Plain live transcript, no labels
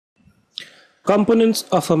Components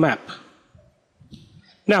of a map.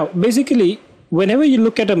 Now, basically, whenever you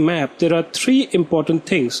look at a map, there are three important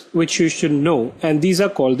things which you should know, and these are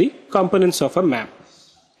called the components of a map.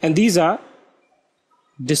 And these are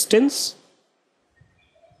distance,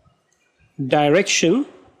 direction,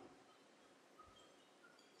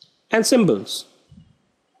 and symbols.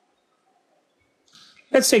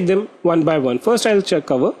 Let's take them one by one. First, I'll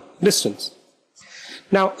cover distance.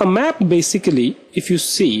 Now, a map basically, if you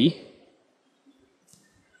see,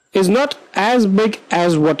 is not as big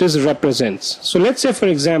as what it represents. So let's say, for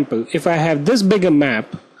example, if I have this big a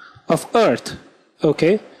map of Earth,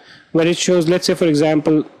 okay, where it shows, let's say, for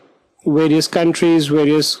example, various countries,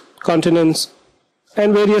 various continents,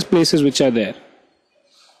 and various places which are there,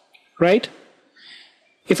 right?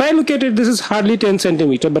 If I look at it, this is hardly 10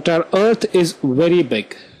 centimeter, but our Earth is very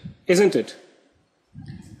big, isn't it?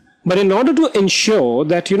 But in order to ensure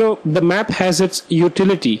that, the map has its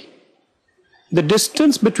utility, the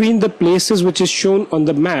distance between the places which is shown on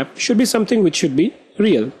the map should be something which should be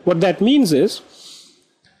real. What that means is,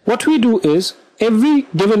 what we do is, every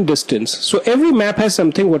given distance, so every map has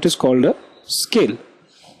something what is called a scale.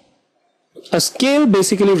 A scale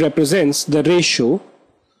basically represents the ratio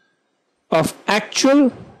of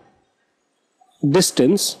actual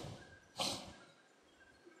distance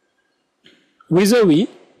vis-a-vis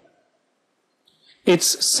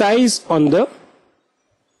its size on the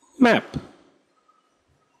map.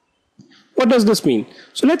 What does this mean?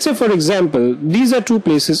 So let's say, for example, these are two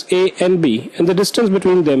places A and B, and the distance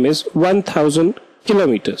between them is 1000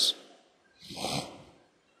 kilometers.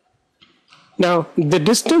 Now, the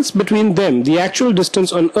distance between them, the actual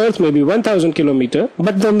distance on Earth may be 1000 kilometers,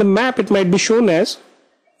 but on the map it might be shown as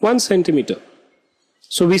 1 centimeter.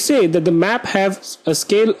 So we say that the map has a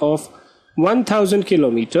scale of 1000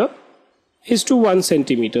 kilometers is to 1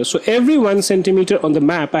 centimeter. So every 1 centimeter on the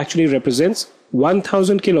map actually represents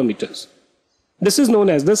 1000 kilometers. This is known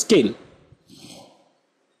as the scale.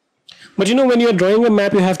 But when you're drawing a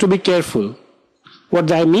map, you have to be careful.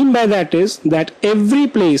 What I mean by that is that every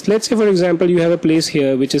place, let's say for example, you have a place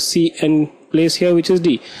here which is C and place here which is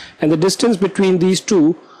D, and the distance between these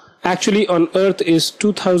two actually on Earth is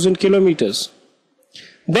 2000 kilometers.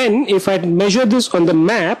 Then if I measure this on the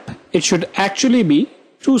map, it should actually be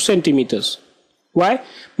 2 centimeters. Why?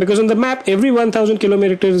 Because on the map, every 1000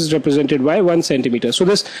 kilometers is represented by 1 centimeter. So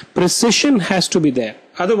this precision has to be there.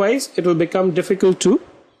 Otherwise, it will become difficult to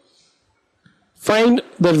find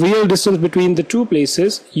the real distance between the two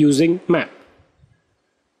places using map.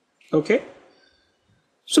 Okay?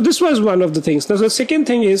 So this was one of the things. Now the second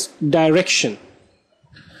thing is direction.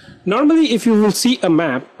 Normally, if you will see a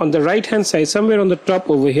map on the right hand side, somewhere on the top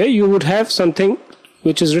over here, you would have something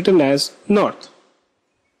which is written as north.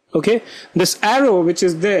 Okay, this arrow which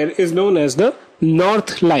is there is known as the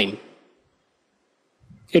north line.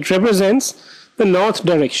 It represents the north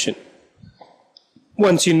direction.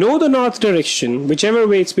 Once you know the north direction, whichever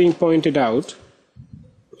way it's being pointed out,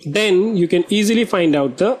 then you can easily find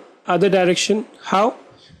out the other direction. How?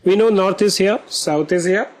 We know north is here, south is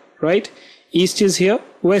here, right? East is here,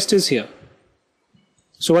 west is here.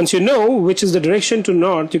 So once you know which is the direction to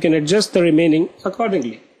north, you can adjust the remaining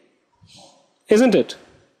accordingly. Isn't it?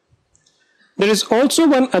 There is also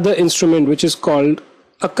one other instrument which is called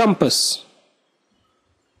a compass,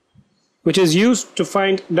 which is used to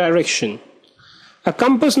find direction. A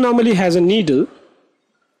compass normally has a needle,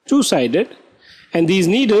 two-sided, and these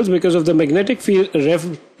needles, because of the magnetic field,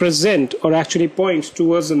 represent or actually point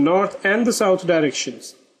towards the north and the south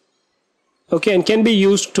directions. Okay, and can be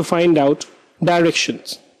used to find out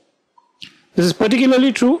directions. This is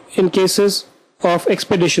particularly true in cases of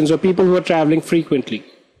expeditions or people who are traveling frequently.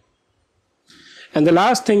 And the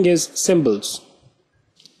last thing is symbols.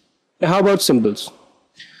 Now, how about symbols?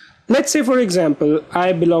 Let's say, for example,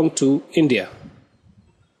 I belong to India.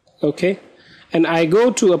 Okay, and I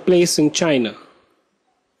go to a place in China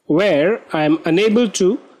where I am unable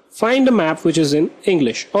to find a map which is in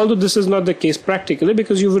English. Although this is not the case practically,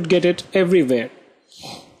 because you would get it everywhere.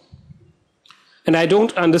 And I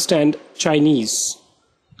don't understand Chinese.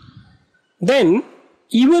 Then,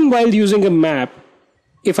 even while using a map,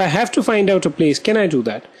 if I have to find out a place, can I do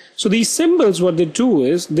that? So these symbols, what they do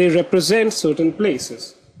is they represent certain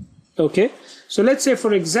places. Okay, so let's say,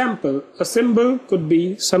 for example, a symbol could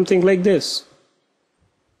be something like this.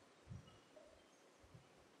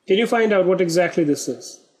 Can you find out what exactly this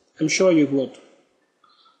is? I'm sure you would.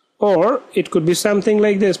 Or it could be something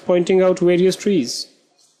like this, pointing out various trees.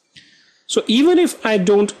 So even if I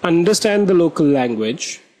don't understand the local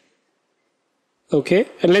language, okay,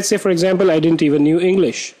 and let's say, for example, I didn't even know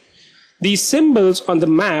English, these symbols on the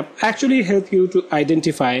map actually help you to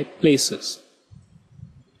identify places.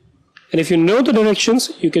 And if you know the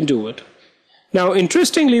directions, you can do it. Now,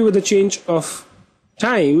 interestingly, with the change of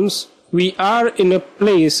times, we are in a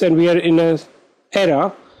place and we are in an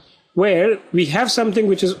era where we have something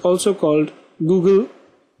which is also called Google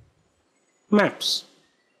Maps.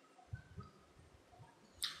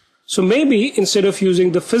 So maybe instead of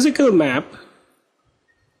using the physical map,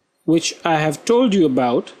 which I have told you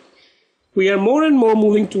about, we are more and more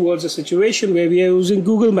moving towards a situation where we are using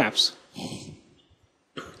Google Maps.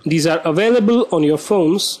 These are available on your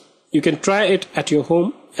phones. You can try it at your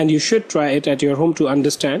home, and you should try it at your home to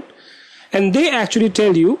understand. And they actually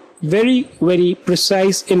tell you very, very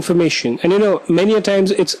precise information. And you know, many a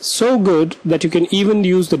times it's so good that you can even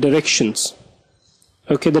use the directions.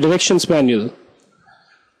 Okay, the directions manual,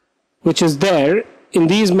 which is there in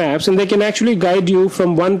these maps, and they can actually guide you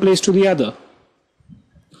from one place to the other.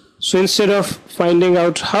 So instead of finding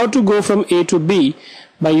out how to go from A to B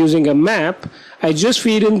by using a map, I just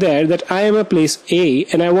feed in there that I am a place A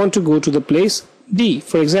and I want to go to the place D,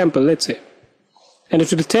 for example, let's say. And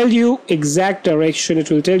it will tell you exact direction, it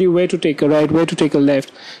will tell you where to take a right, where to take a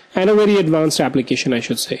left, and a very advanced application, I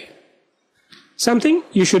should say. Something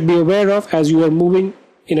you should be aware of as you are moving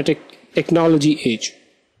in a technology age.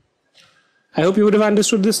 I hope you would have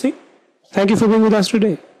understood this thing. Thank you for being with us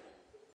today.